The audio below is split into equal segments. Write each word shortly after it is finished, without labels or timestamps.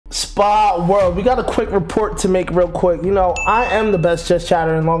Spa World. We got a quick report to make real quick. You know, I am the best chess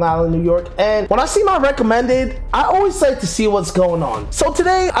chatter in Long Island, New York. And when I see my recommended, I always like to see what's going on. So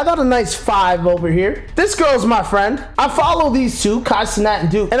today, I got a nice 5 over here. This girl's my friend. I follow these two, Kai Cenat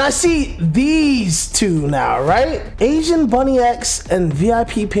and Duke. And I see these two now, right? Asian Bunny X and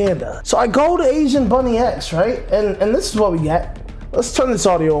VIP Panda. So I go to Asian Bunny X, right? And this is what we get. Let's turn this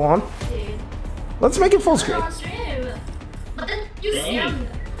audio on. Dude. Let's make it full screen. On stream. But then you scammed me.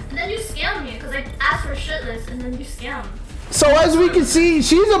 And then you scammed me because I asked for a shit list and then you scammed. So as we can see,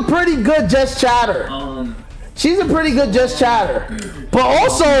 she's a pretty good just chatter. She's a pretty good just chatter. But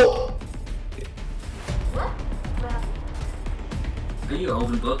also... What? Are you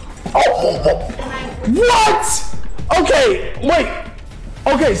open book? Oh, what? Okay,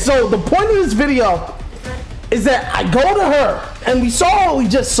 wait. Okay, so the point of this video is that I go to her and we saw what we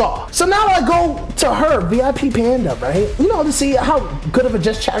just saw. So now I go to her, VIP Panda, right? You know, to see how good of a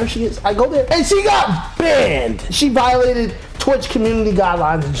just chatter she is. I go there and she got banned. She violated Twitch community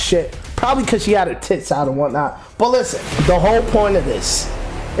guidelines and shit. Probably because she had her tits out and whatnot. But listen, the whole point of this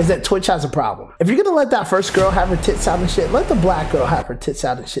is that Twitch has a problem. If you're gonna let that first girl have her tits out and shit, let the black girl have her tits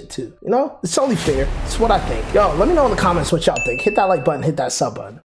out and shit too. You know, it's only fair. It's what I think. Yo, let me know in the comments what y'all think. Hit that like button, hit that sub button.